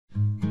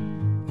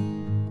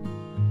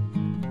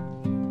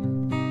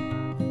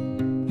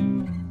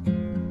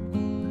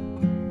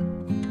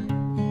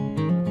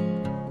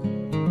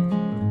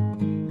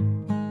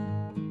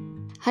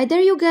Hi there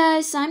you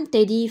guys, I'm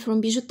Teddy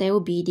from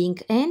BijuTeo Beading,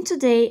 and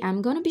today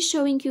I'm gonna be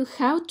showing you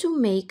how to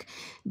make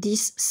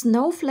this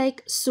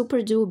Snowflake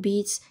Superduo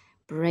beads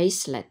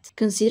bracelet.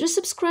 Consider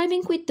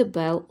subscribing with the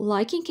bell,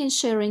 liking and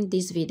sharing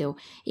this video.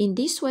 In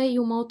this way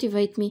you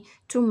motivate me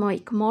to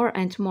make more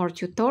and more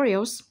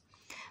tutorials.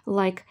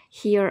 Like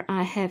here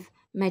I have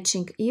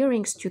matching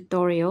earrings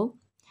tutorial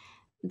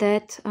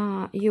that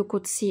you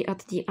could see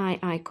at the eye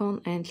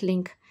icon and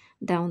link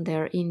down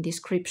there in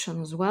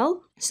description as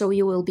well, so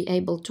you will be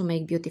able to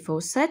make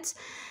beautiful sets.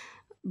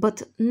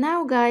 But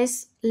now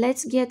guys,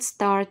 let's get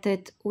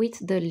started with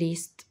the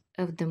list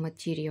of the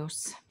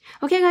materials.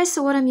 Okay guys,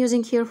 so what I'm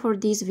using here for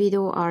this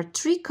video are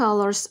 3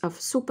 colors of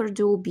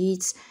Superduo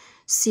beads: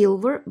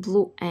 silver,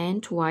 blue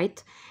and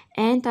white,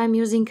 and I'm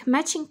using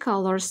matching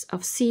colors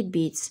of seed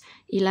beads,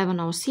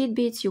 11/0 seed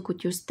beads. You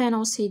could use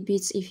 10/0 seed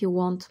beads if you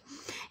want.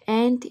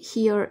 And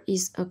here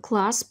is a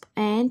clasp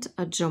and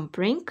a jump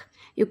ring.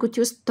 You could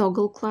use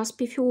toggle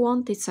clasp if you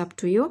want, it's up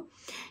to you.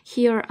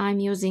 Here I'm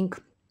using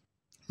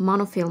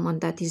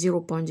monofilament, that is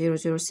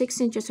 0.006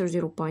 inches or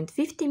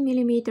 0.15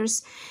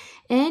 millimeters.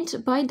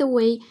 And by the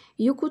way,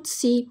 you could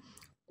see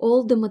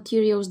all the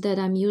materials that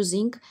I'm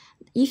using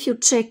if you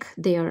check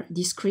their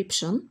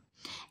description.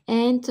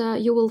 And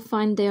you will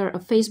find there a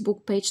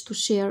Facebook page to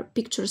share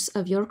pictures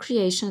of your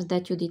creations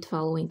that you did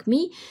following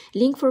me,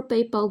 link for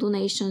PayPal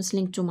donations,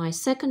 link to my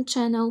second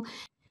channel,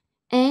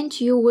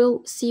 and you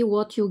will see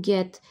what you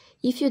get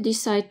if you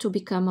decide to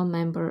become a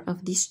member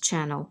of this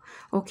channel.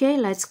 Okay,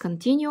 let's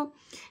continue.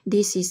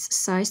 This is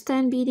size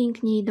 10 beading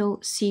needle,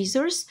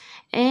 scissors,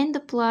 and the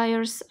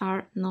pliers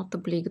are not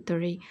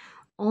obligatory,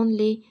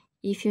 only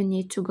if you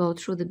need to go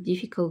through the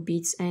difficult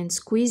beads and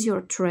squeeze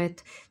your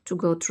thread to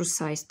go through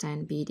size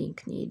 10 beading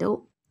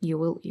needle, you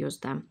will use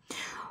them.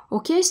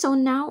 Okay, so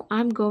now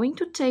I'm going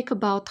to take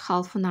about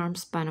half an arm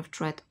span of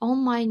thread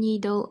on my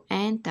needle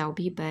and I'll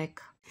be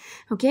back.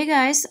 Okay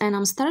guys, and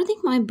I'm starting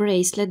my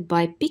bracelet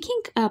by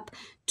picking up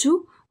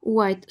 2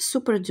 white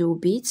Superduo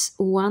beads,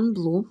 1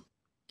 blue,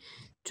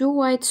 2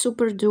 white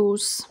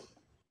Superduos,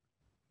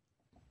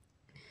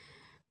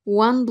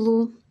 1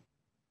 blue,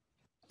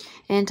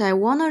 and I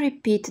want to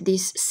repeat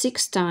this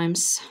 6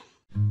 times.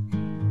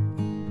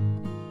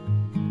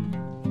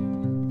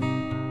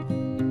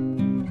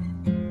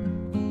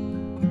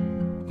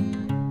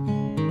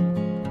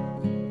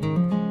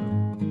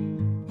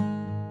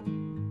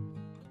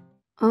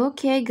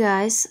 Okay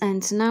guys,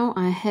 and now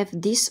I have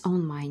this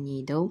on my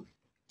needle.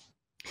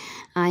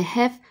 I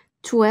have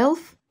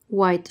 12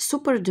 white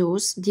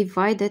Superduos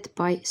divided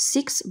by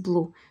 6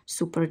 blue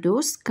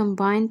Superduos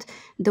combined.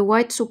 The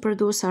white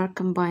Superduos are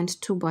combined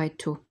 2 by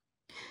 2.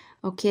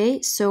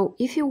 Okay, so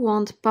if you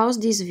want, pause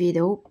this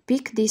video,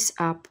 pick this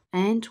up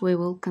and we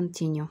will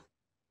continue.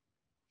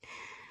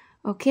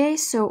 Okay,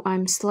 so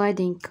I'm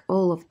sliding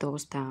all of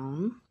those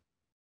down.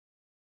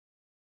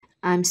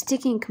 I'm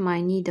sticking my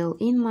needle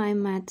in my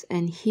mat,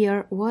 and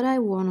here what I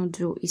want to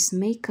do is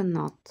make a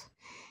knot.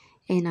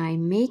 And I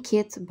make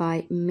it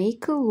by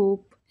make a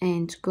loop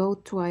and go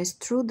twice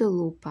through the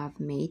loop I've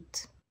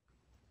made.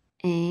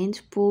 And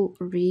pull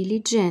really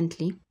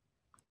gently.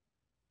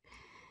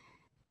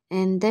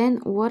 And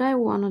then what I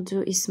want to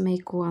do is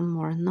make one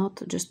more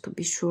knot just to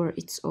be sure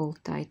it's all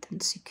tight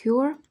and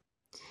secure.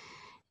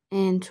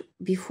 And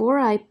before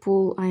I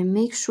pull, I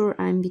make sure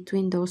I'm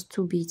between those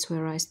 2 beads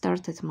where I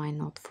started my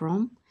knot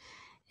from.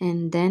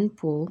 And then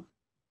pull.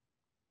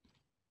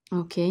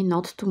 Okay,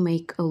 not to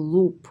make a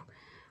loop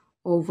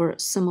over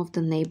some of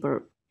the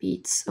neighbor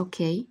beads.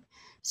 Okay,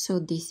 so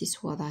this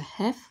is what I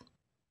have.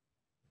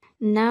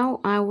 Now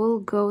I will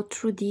go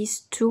through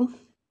these 2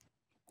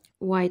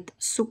 white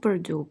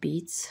Superduo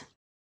beads.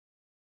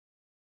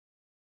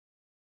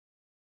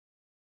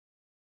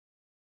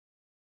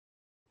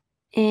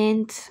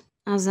 And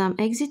as I'm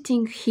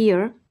exiting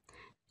here,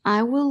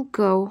 I will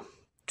go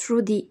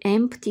through the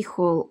empty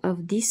hole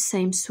of this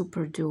same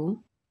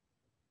Superduo.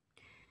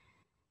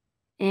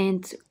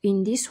 And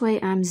in this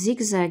way I'm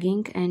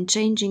zigzagging and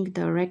changing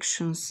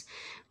directions,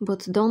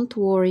 but don't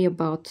worry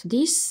about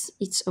this,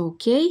 it's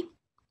okay.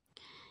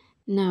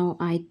 Now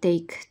I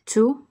take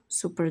 2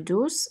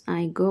 Superduos,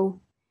 I go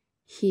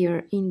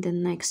here in the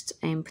next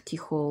empty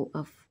hole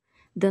of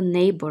the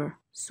neighbor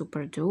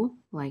Superduo,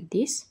 like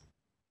this.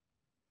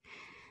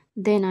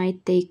 Then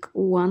I take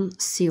 1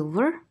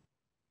 silver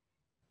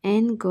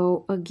and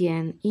go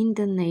again in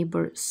the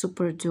neighbor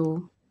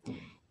Superduo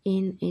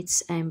in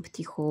its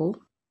empty hole.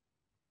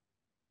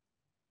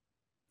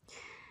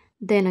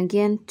 Then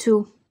again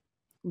 2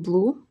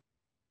 blue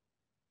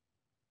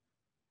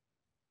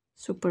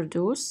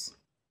Superduos.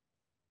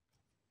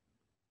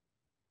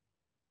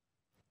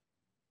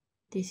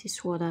 This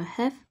is what I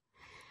have.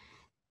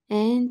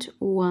 And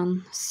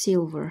 1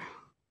 silver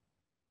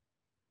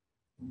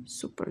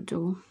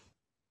Superduo.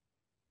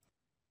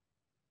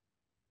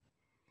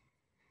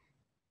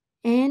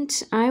 And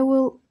I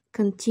will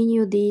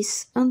continue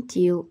this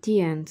until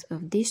the end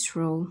of this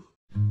row.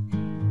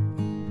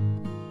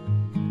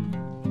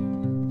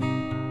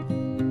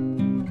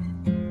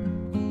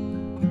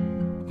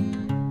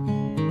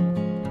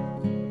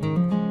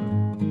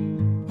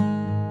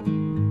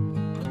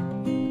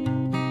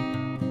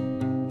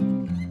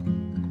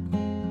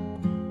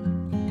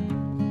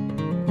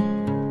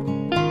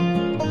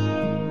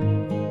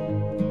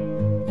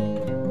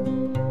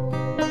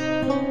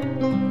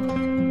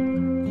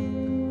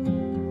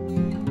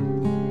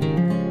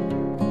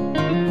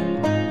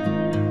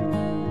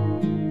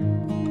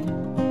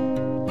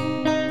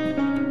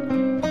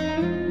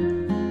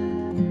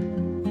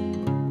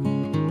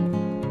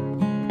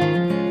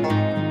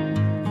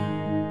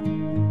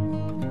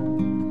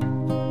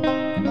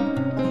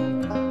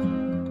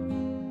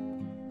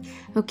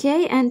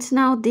 Okay, and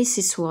now this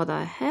is what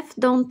I have.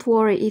 Don't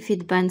worry if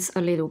it bends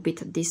a little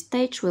bit at this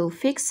stage, we'll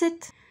fix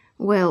it.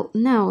 Well,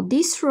 now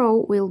this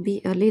row will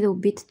be a little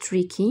bit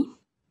tricky.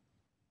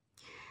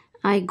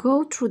 I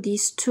go through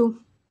these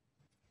two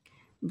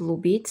blue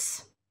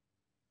beads,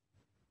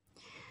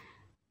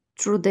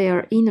 through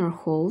their inner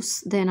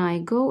holes, then I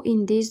go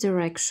in this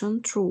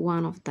direction through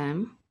one of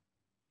them,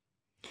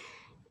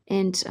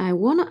 and I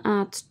want to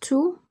add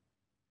two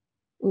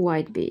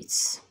white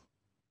beads,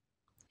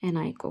 and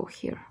I go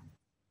here.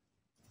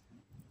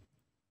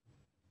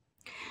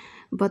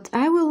 But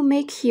I will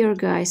make here,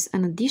 guys,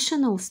 an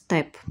additional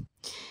step,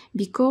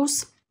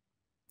 because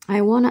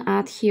I want to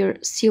add here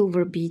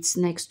silver beads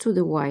next to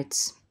the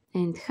whites.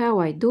 And how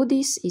I do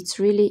this, it's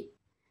really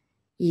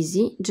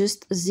easy.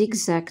 Just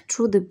zigzag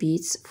through the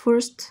beads,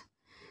 first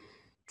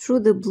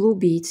through the blue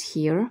beads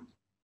here,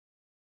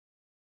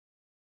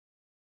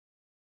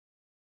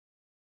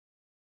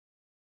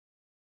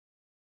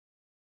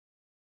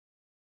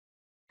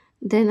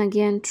 then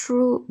again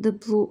through the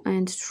blue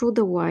and through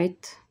the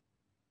white,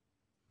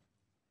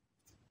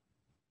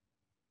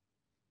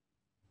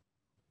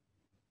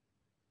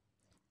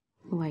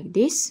 like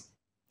this,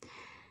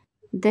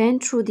 then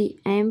through the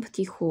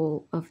empty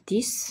hole of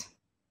this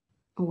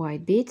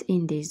white bead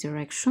in this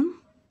direction,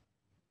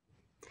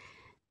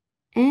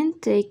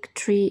 and take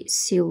 3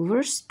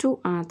 silvers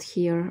to add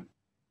here.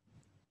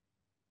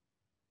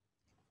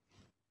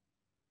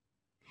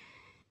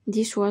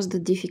 This was the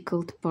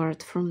difficult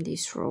part from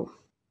this row.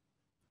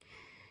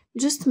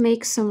 Just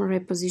make some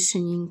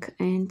repositioning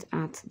and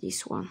add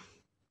this one.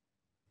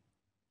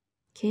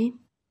 Okay,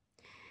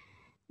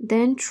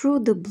 then through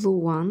the blue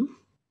one,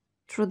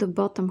 through the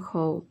bottom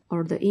hole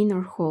or the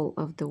inner hole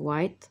of the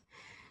white,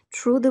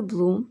 through the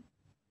blue,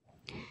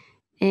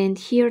 and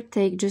here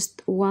take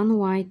just one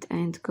white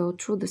and go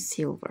through the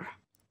silver.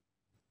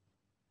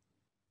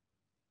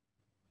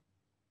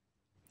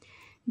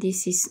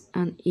 This is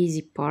an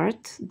easy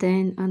part.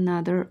 Then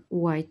another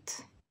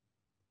white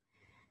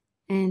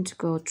and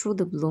go through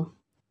the blue.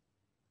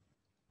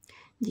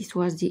 This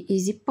was the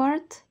easy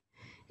part.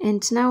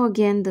 And now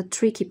again the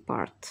tricky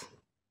part.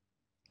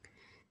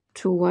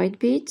 2 white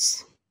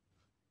beads,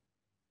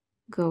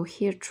 go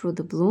here through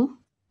the blue.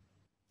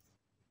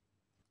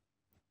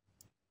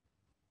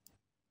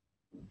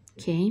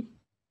 Okay.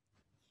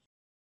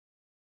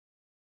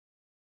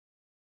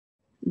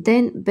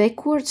 Then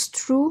backwards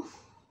through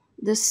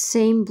the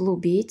same blue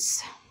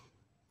beads.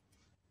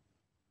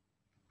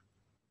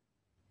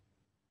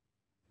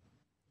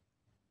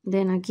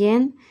 Then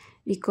again,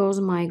 because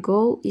my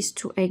goal is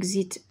to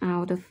exit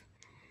out of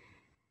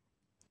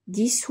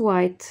this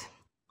white,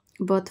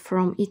 but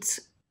from its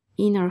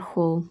inner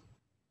hole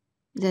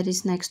that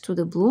is next to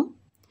the blue,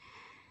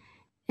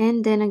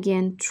 and then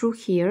again through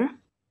here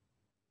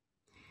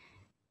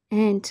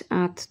and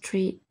add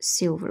 3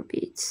 silver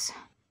beads.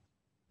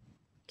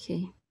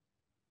 Okay,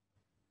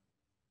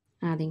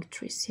 adding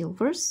 3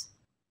 silvers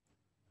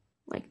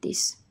like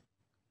this,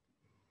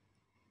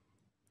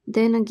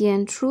 then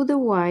again through the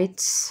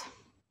whites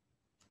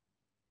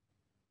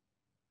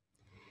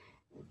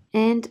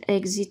and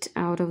exit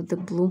out of the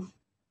blue.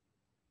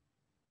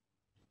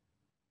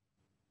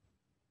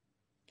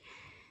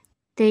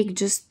 Take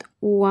just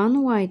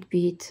 1 white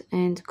bead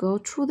and go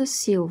through the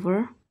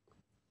silver,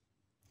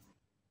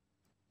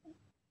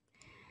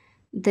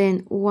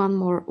 then 1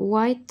 more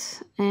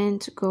white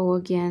and go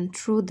again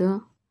through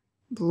the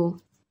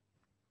blue.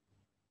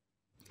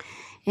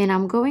 And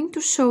I'm going to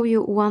show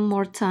you one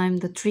more time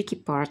the tricky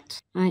part.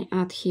 I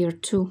add here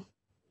 2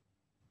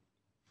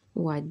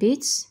 white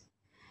beads,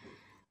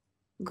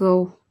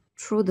 go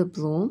through the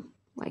blue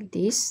like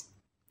this,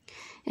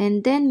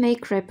 and then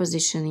make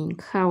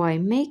repositioning. How I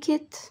make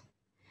it?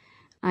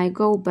 I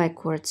go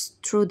backwards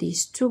through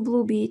these 2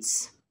 blue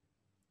beads,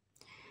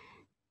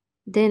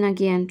 then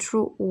again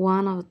through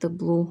one of the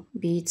blue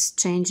beads,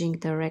 changing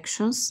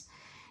directions,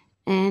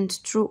 and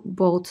through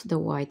both the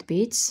white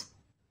beads.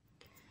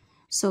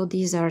 So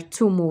these are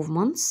 2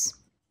 movements.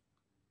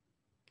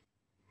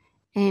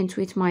 And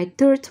with my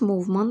 3rd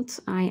movement,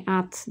 I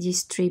add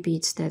these 3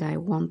 beads that I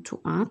want to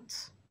add.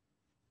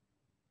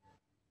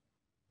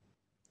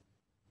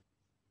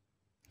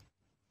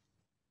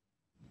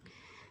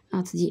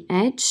 At the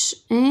edge,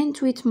 and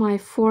with my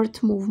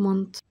 4th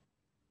movement,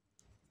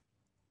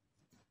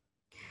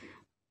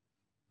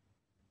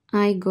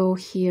 I go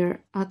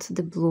here at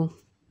the blue.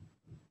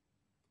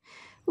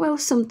 Well,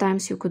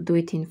 sometimes you could do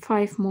it in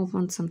 5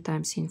 movements,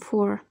 sometimes in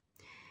 4.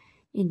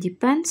 It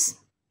depends.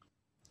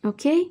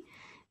 Okay,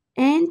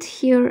 and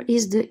here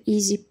is the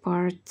easy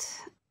part,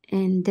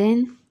 and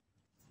then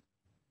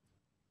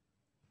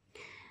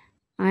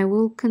I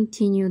will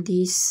continue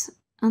this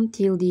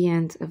until the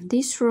end of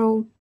this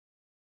row.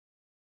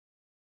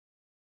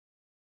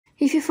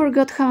 If you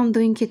forgot how I'm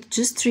doing it,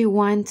 just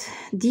rewind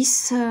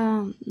this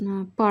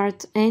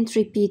part and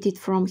repeat it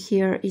from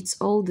here. It's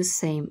all the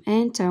same,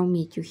 and I'll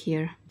meet you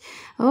here.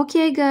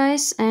 Okay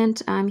guys,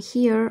 and I'm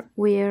here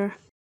where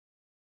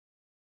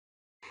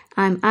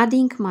I'm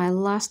adding my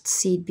last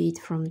seed bead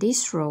from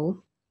this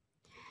row,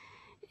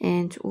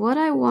 And what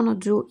I want to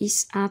do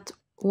is add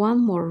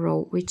one more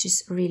row, which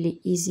is really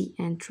easy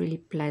and really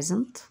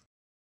pleasant.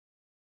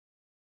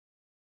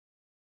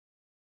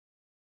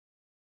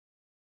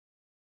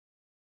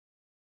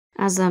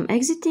 As I'm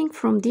exiting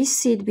from this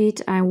seed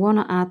bead, I want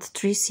to add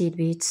 3 seed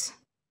beads.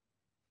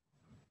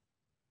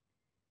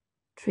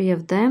 3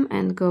 of them,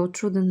 and go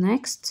through the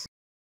next.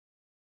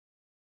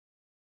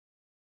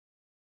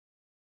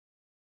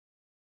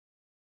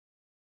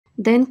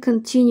 Then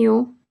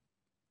continue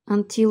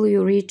until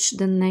you reach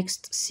the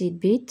next seed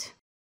bead.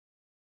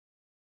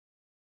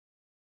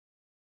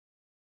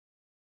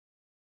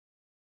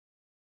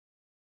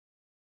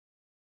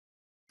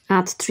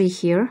 Add 3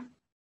 here.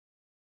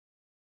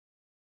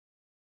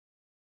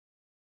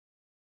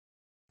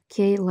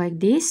 Okay, like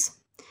this.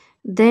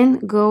 Then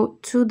go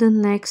to the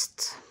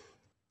next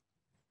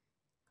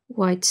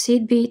white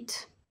seed bead.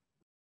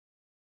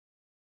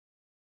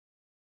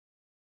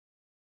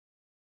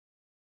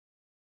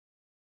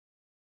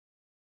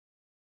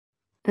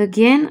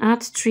 Again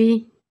add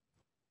 3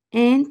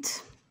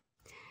 and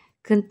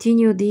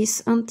continue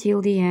this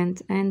until the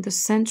end, and the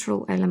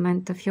central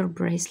element of your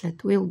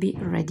bracelet will be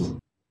ready.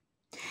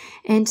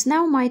 And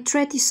now my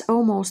thread is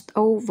almost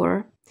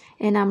over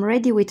and I'm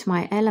ready with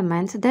my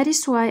element. That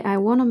is why I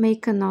want to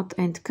make a knot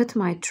and cut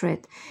my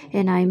thread.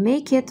 And I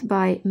make it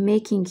by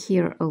making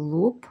here a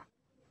loop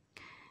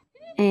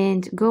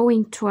and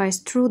going twice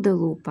through the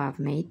loop I've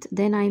made.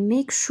 Then I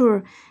make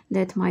sure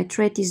that my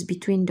thread is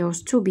between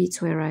those 2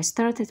 beads where I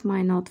started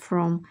my knot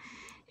from,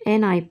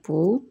 and I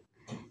pull.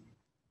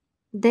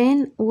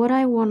 Then what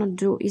I want to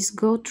do is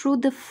go through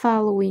the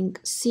following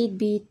seed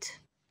bead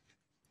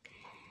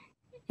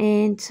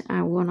and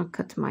I want to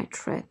cut my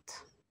thread.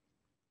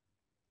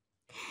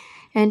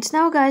 And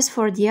now guys,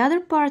 for the other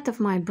part of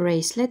my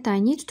bracelet I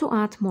need to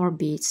add more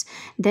beads.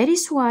 That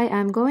is why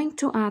I'm going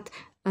to add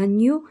a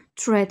new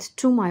thread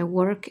to my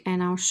work,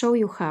 and I'll show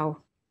you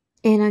how.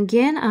 And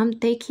again I'm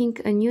taking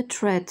a new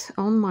thread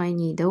on my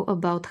needle,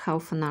 about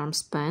half an arm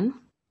span.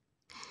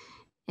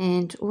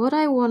 And what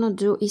I want to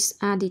do is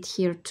add it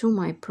here to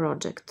my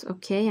project.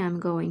 Okay, I'm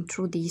going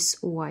through this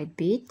white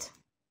bead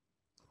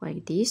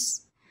like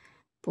this,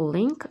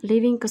 pulling,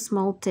 leaving a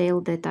small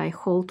tail that I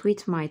hold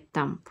with my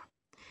thumb.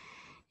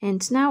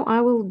 And now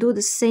I will do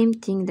the same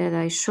thing that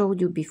I showed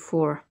you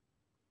before.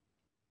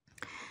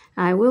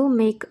 I will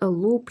make a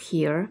loop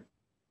here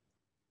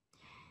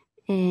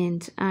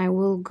and I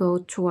will go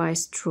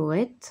twice through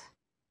it.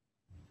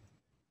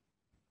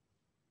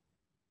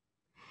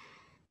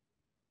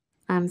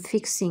 I'm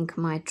fixing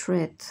my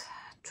thread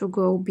to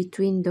go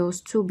between those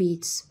 2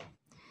 beads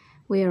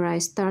where I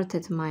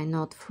started my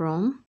knot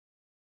from,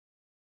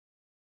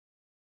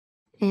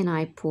 and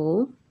I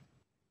pull.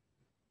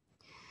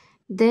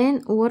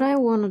 Then what I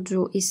want to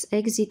do is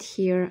exit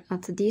here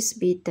at this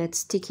bead that's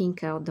sticking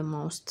out the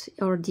most,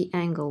 or the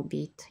angle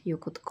bead you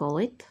could call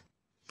it.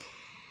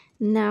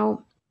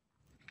 Now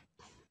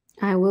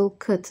I will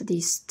cut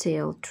this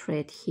tail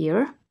thread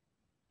here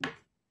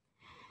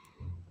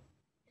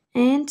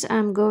and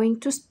I'm going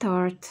to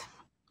start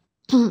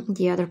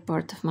the other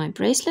part of my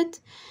bracelet.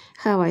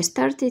 How I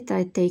started,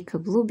 I take a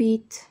blue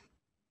bead,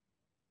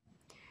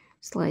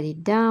 slide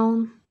it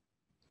down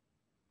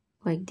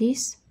like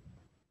this,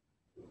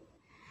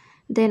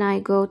 then I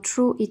go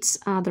through its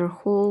other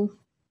hole,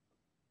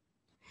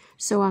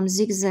 so I'm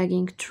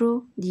zigzagging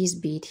through this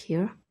bead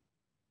here,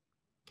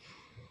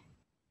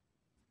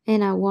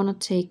 and I want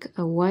to take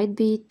a white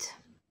bead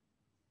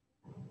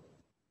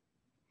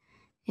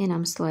and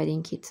I'm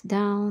sliding it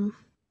down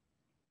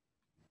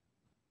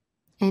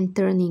and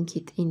turning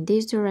it in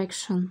this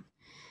direction.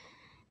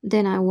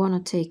 Then I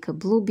want to take a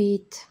blue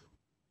bead,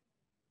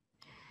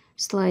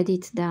 slide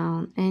it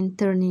down and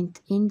turn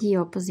it in the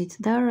opposite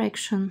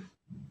direction,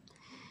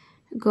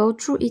 go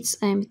through its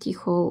empty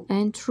hole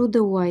and through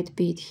the white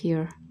bead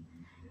here,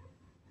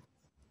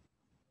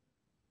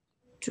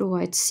 through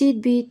white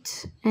seed bead,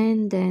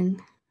 and then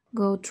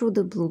go through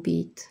the blue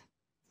bead.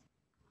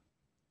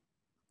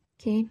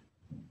 Okay,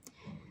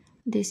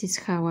 this is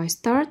how I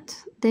start.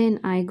 Then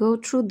I go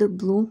through the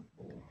blue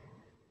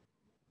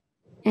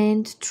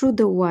and through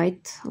the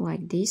white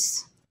like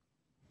this,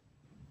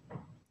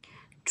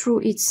 through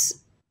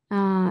its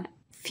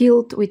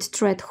filled with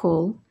thread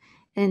hole,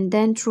 and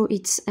then through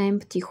its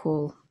empty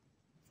hole.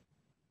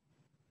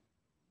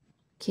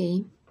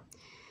 Okay,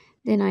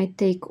 then I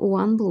take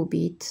one blue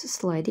bead,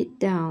 slide it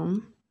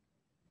down,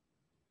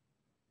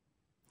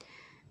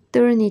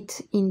 turn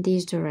it in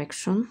this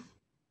direction.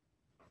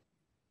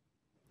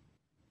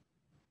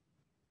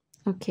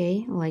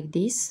 Okay, like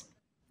this.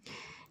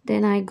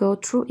 Then I go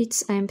through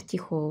its empty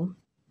hole.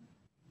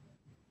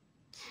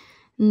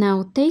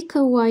 Now take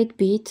a white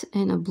bead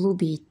and a blue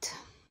bead,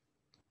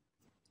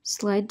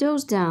 slide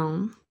those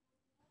down.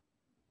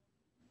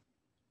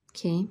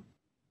 Okay,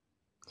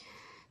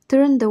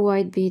 turn the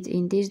white bead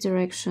in this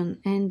direction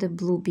and the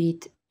blue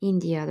bead in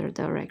the other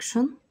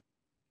direction.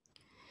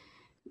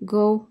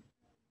 Go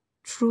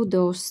through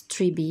those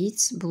 3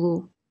 beads,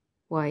 blue,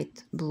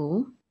 white,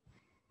 blue,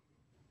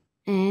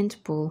 and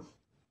pull.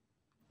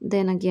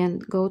 Then again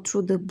go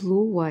through the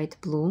blue, white,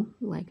 blue,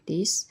 like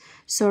this.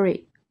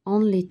 Sorry,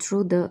 only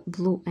through the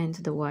blue and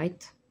the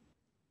white.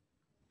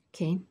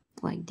 Okay,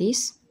 like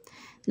this.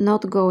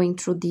 Not going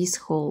through this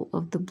hole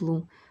of the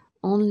blue,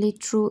 only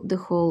through the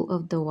hole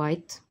of the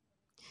white.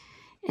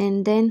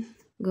 And then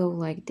go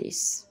like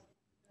this.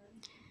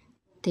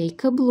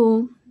 Take a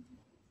blue,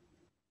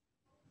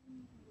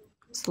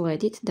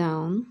 slide it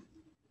down,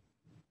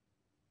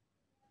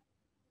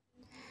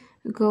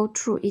 go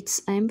through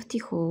its empty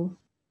hole,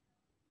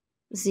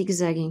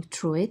 zigzagging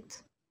through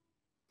it,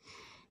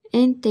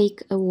 and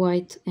take a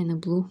white and a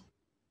blue.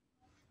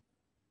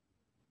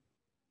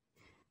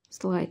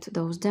 Slide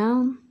those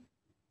down,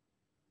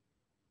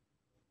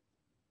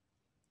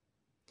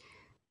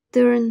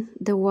 turn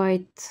the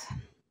white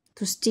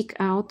to stick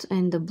out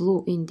and the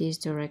blue in this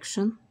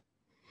direction,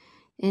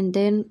 and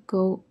then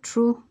go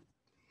through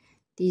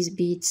these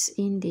beads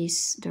in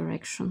this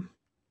direction.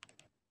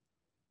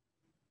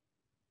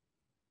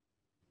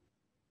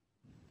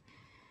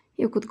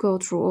 You could go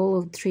through all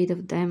of 3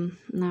 of them.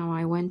 Now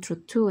I went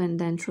through 2 and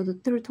then through the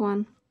 3rd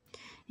one.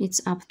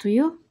 It's up to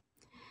you.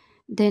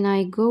 Then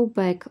I go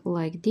back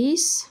like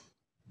this,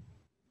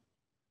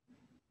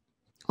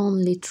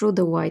 only through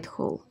the white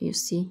hole, you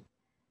see,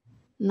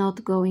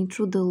 not going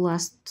through the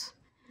last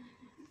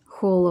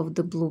hole of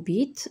the blue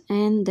bead,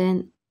 and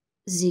then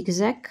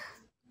zigzag,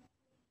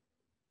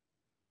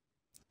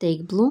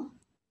 take blue,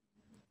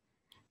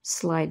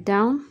 slide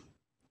down,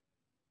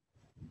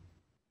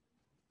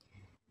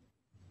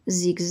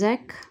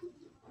 zigzag,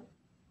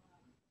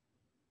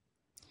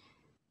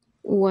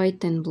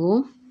 white and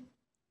blue,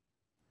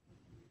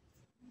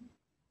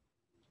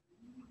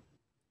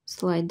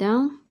 slide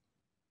down,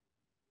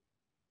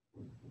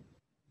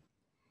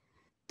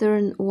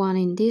 turn one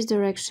in this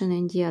direction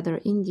and the other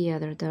in the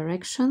other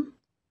direction,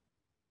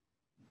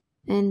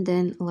 and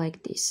then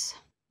like this,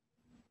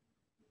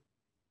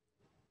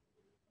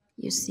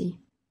 you see,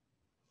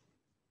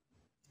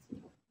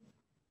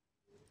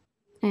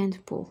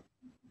 and pull.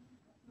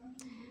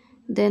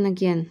 Then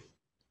again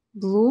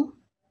blue,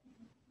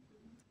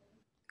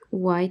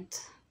 white,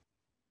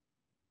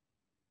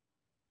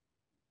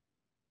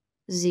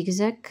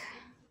 zigzag,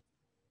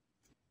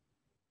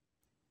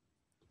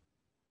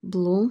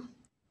 blue,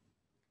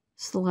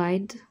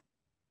 slide,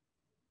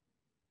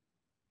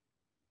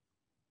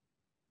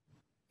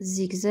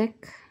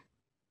 zigzag,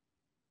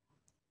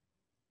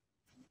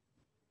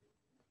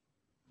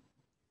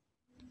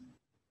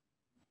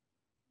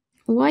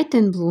 white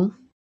and blue,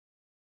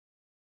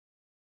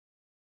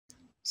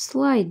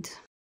 slide,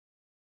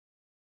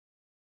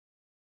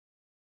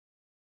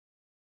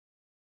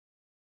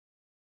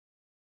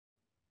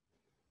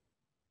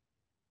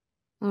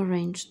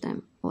 arrange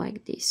them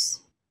like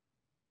this,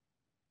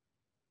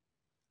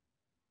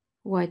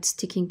 white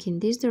sticking in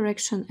this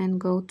direction and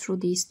go through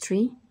these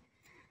 3.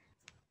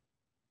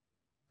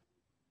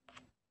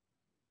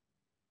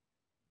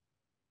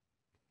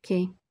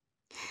 Okay,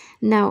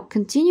 now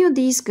continue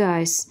these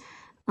guys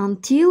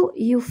until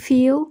you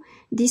feel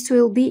this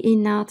will be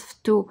enough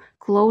to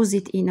close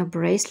it in a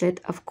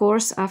bracelet. Of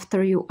course,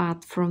 after you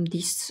add from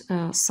this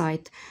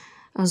side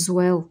as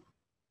well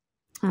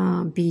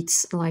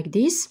beads like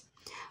this.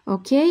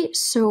 Okay,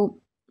 so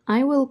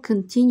I will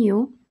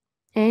continue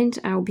and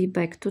I'll be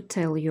back to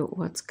tell you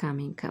what's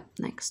coming up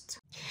next.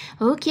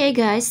 Okay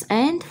guys,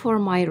 and for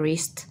my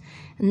wrist,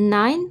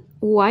 9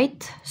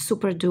 white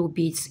Superduo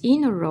beads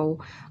in a row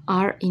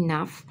are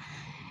enough.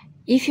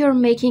 If you're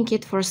making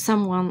it for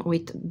someone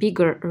with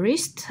bigger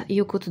wrist,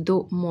 you could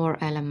do more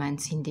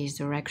elements in this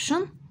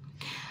direction.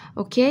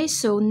 Okay,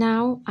 so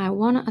now I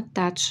want to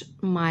attach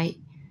my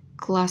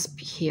clasp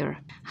here.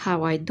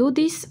 How I do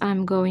this,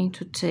 I'm going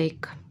to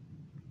take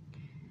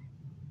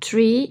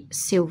 3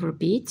 silver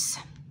beads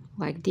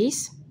like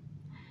this,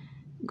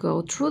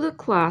 go through the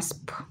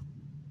clasp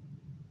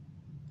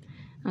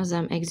as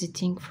I'm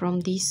exiting from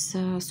this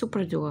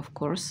Superduo, of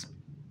course.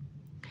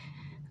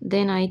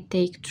 Then I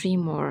take 3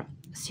 more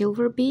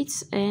silver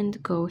beads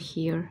and go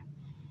here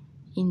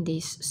in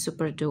this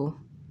Superduo.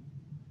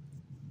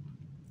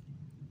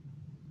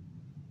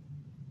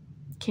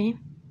 Okay,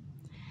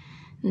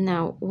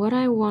 now what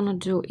I want to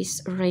do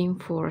is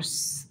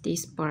reinforce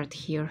this part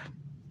here.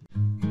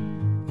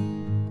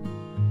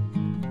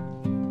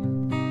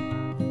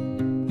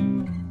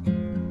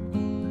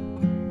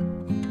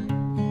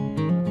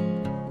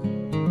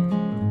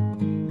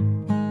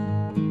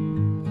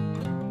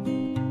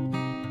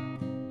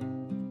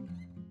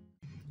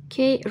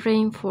 Okay,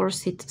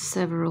 reinforce it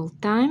several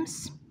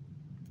times.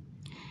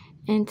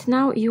 And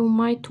now you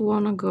might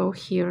want to go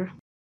here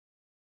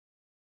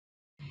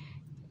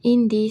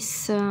in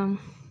this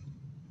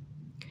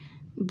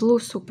blue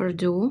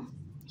Superduo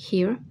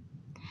here.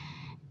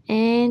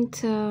 And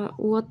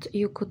what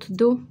you could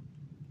do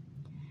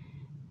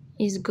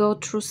is go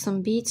through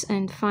some beads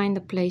and find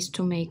a place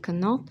to make a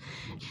knot.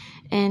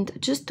 And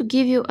just to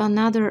give you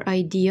another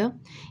idea,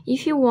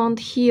 if you want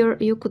here,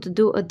 you could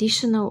do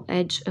additional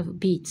edge of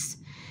beads.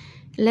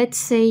 Let's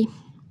say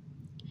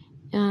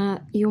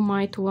you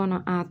might want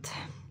to add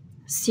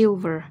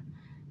silver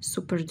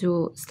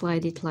Superduo,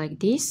 slide it like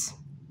this,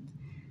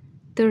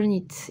 turn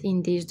it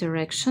in this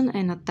direction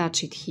and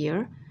attach it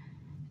here,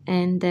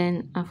 and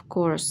then of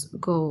course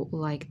go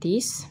like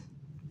this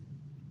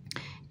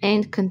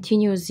and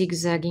continue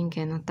zigzagging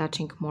and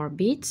attaching more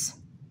beads.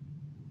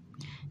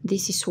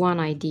 This is one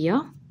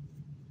idea.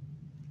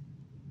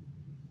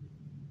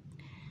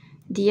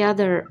 The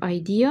other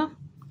idea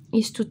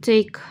is to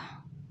take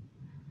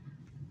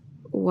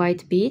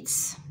white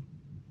beads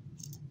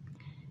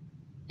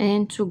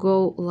and to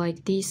go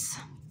like this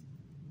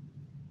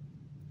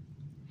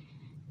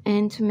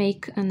and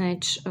make an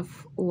edge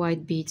of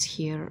white beads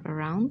here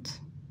around.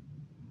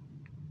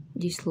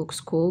 This looks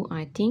cool,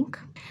 I think.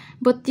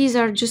 But these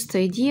are just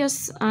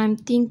ideas. I'm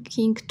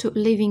thinking to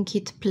leaving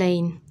it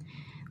plain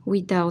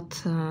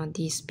without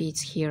these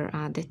beads here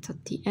added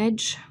at the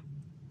edge.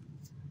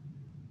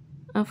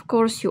 Of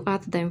course, you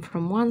add them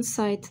from one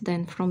side,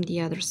 then from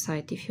the other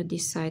side if you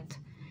decide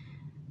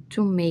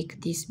to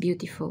make this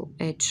beautiful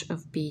edge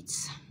of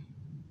beads.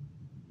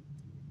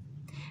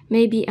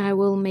 Maybe I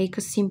will make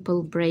a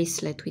simple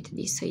bracelet with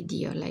this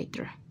idea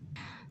later.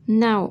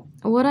 Now,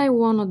 what I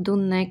want to do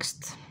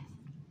next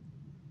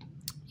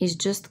is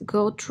just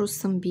go through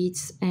some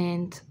beads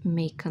and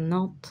make a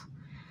knot.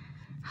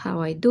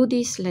 How I do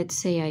this, let's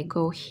say I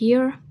go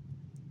here,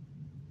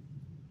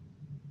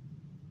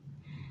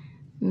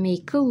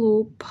 make a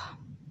loop,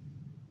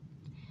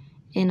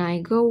 and I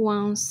go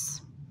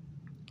once,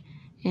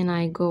 and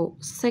I go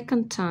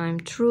second time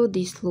through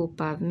this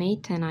loop I've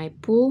made, and I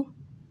pull,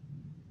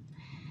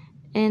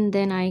 and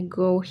then I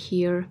go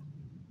here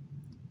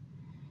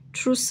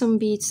through some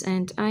beads,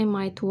 and I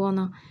might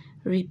wanna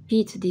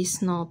repeat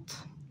this knot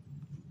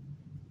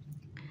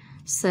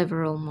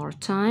several more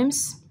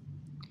times.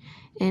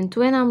 And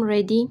when I'm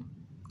ready,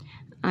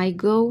 I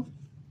go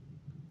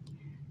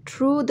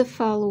through the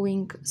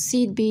following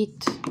seed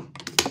bead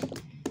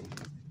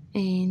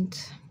and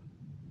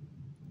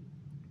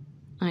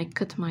I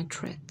cut my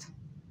thread.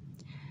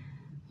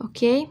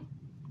 Okay,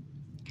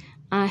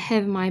 I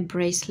have my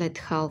bracelet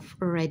half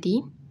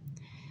ready,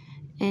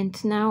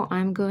 and now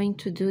I'm going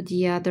to do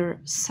the other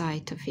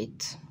side of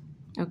it.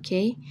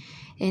 Okay,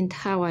 and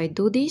how I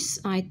do this,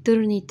 I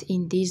turn it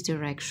in this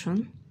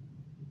direction,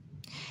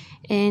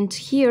 and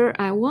here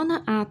I want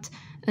to add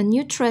a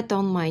new thread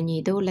on my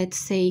needle, let's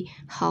say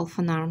half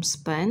an arm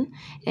span,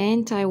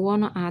 and I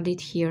want to add it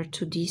here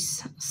to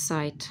this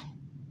side.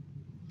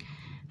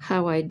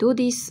 How I do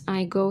this,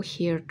 I go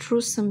here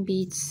through some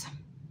beads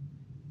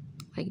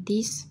like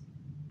this,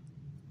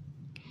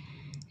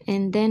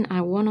 and then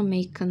I want to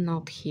make a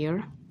knot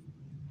here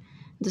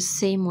the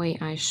same way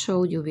I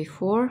showed you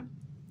before.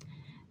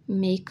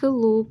 Make a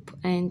loop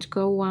and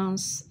go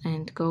once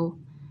and go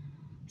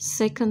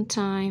second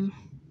time.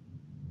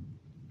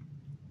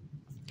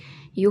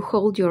 You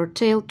hold your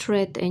tail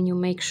thread and you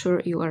make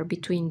sure you are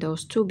between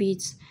those two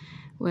beads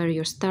where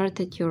you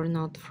started your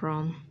knot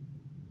from.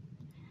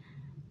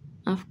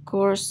 Of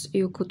course,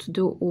 you could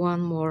do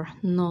one more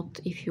knot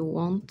if you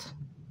want.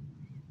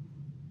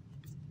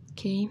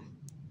 Okay.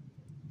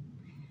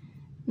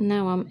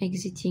 Now I'm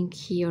exiting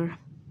here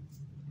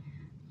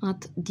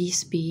at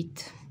this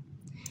bead,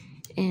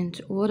 and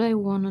what I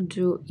want to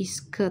do is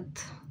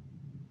cut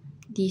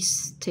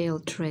this tail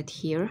thread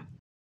here.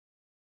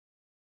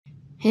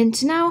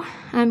 And now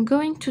I'm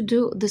going to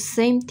do the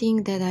same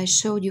thing that I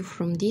showed you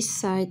from this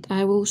side.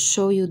 I will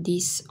show you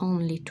this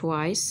only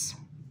twice.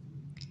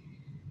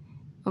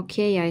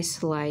 Okay, I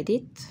slide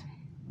it.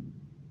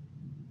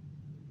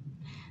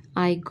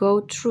 I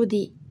go through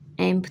the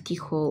empty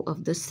hole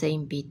of the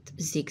same bead,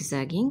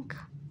 zigzagging.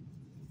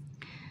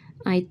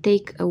 I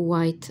take a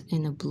white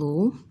and a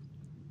blue,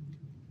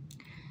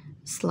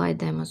 slide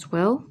them as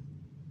well.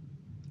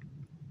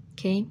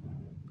 Okay,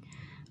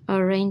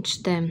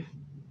 arrange them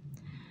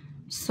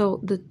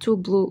so the two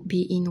blue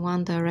be in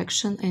one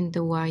direction and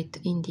the white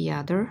in the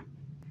other.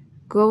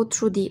 Go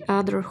through the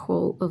other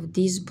hole of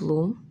this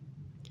blue,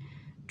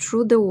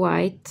 through the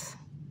white,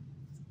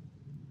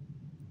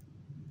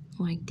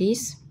 like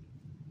this,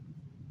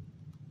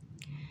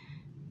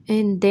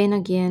 and then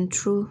again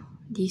through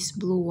this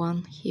blue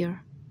one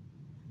here.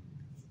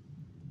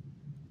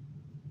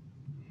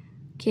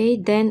 Okay,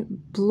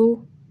 then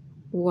blue,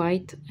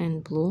 white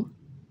and blue,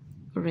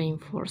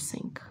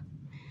 reinforcing.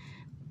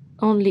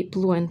 Only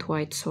blue and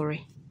white,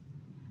 sorry,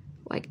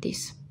 like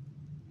this.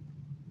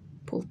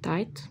 Pull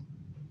tight.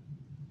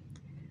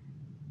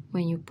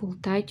 When you pull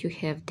tight, you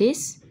have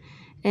this,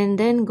 and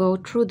then go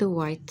through the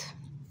white.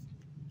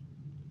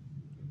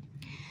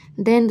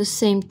 Then the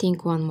same thing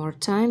one more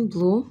time,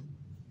 blue.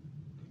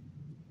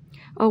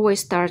 Always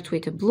start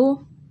with a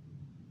blue,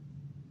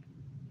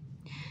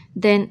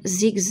 then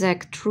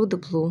zigzag through the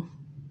blue,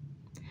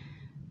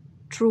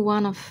 through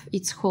one of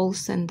its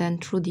holes and then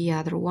through the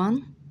other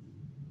one.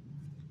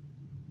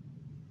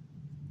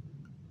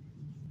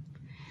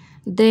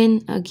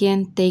 Then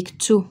again take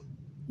two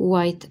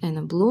white and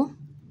a blue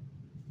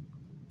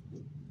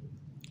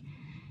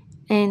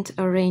and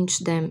arrange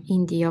them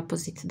in the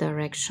opposite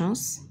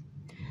directions.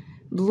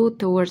 Blue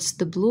towards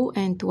the blue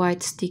and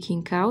white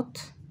sticking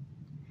out.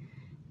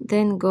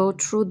 then go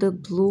through the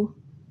blue,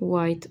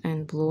 white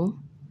and blue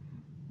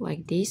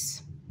like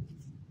this,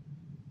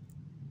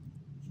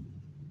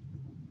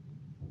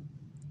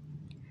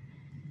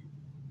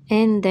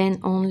 and then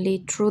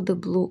only through the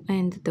blue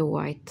and the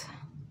white,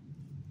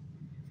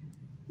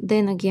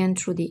 then again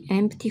through the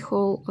empty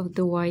hole of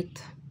the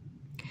white,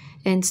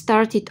 and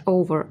start it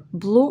over.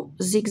 Blue,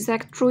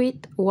 zigzag through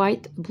it,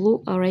 white,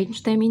 blue,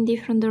 arrange them in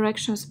different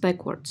directions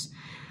backwards.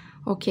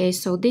 Okay,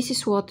 so this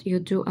is what you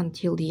do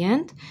until the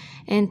end.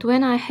 And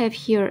when I have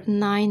here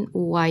 9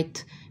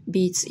 white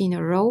beads in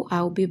a row,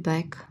 I'll be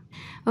back.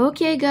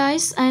 Okay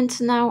guys, and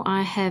now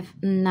I have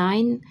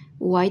 9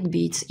 white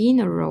beads in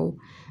a row,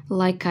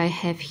 like I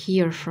have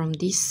here from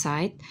this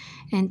side.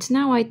 And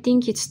now I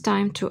think it's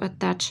time to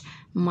attach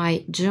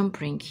my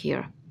jump ring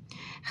here.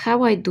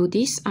 How I do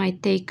this, I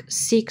take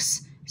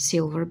 6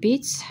 silver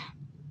beads.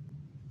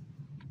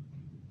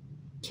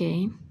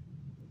 Okay,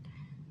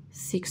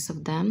 6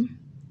 of them.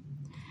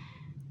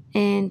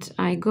 And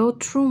I go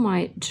through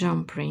my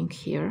jump ring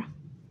here.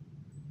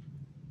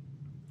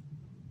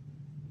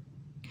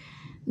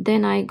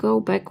 Then I go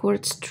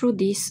backwards through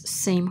this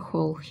same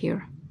hole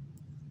here.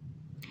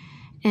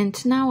 And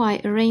now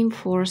I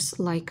reinforce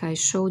like I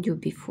showed you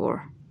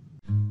before.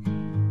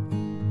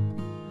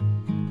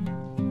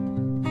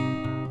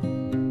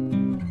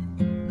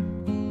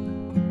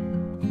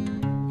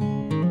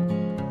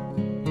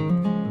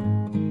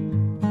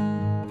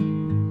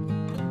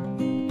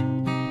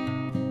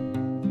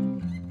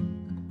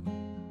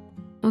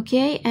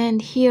 Okay,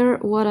 and here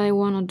what I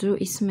want to do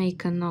is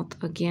make a knot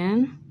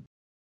again.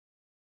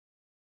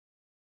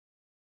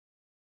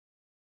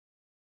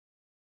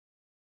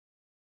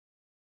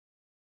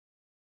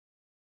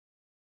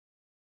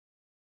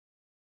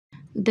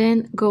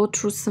 Then go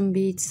through some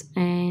beads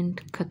and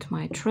cut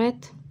my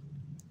thread.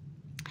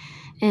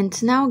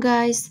 And now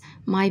guys,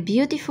 my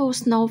beautiful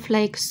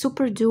Snowflake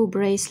Superduo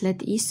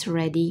bracelet is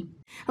ready.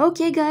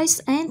 Okay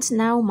guys, and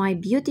now my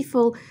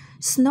beautiful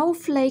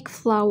snowflake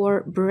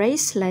flower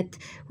bracelet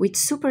with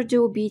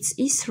Superduo beads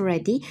is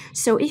ready.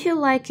 So if you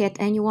like it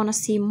and you want to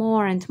see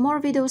more and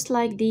more videos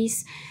like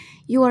this,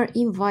 you are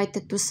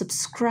invited to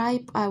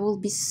subscribe. I will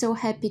be so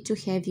happy to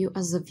have you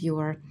as a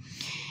viewer.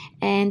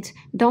 And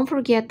don't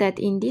forget that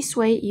in this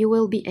way you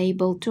will be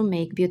able to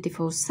make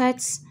beautiful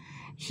sets.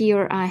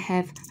 Here I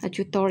have a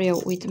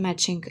tutorial with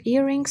matching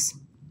earrings,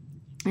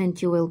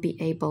 and you will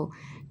be able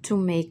to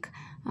make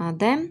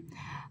them.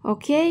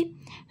 Okay,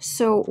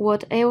 so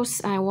what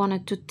else I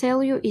wanted to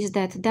tell you is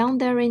that down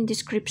there in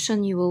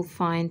description you will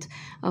find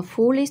a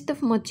full list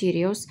of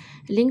materials,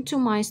 link to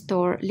my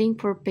store, link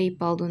for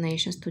PayPal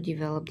donations to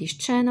develop this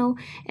channel,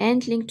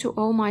 and link to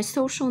all my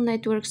social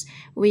networks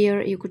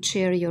where you could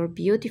share your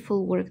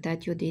beautiful work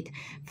that you did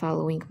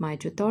following my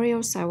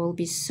tutorials. I will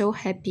be so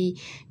happy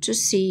to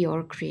see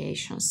your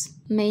creations,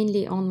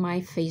 mainly on my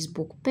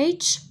Facebook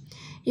page.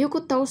 You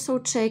could also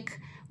check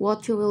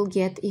what you will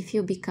get if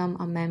you become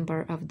a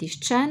member of this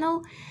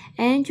channel,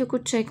 and you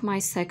could check my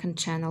second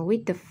channel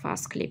with the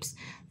fast clips.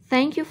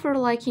 Thank you for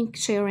liking,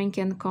 sharing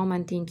and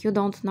commenting. You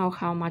don't know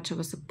how much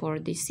of a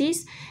support this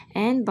is,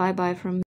 and bye bye from me.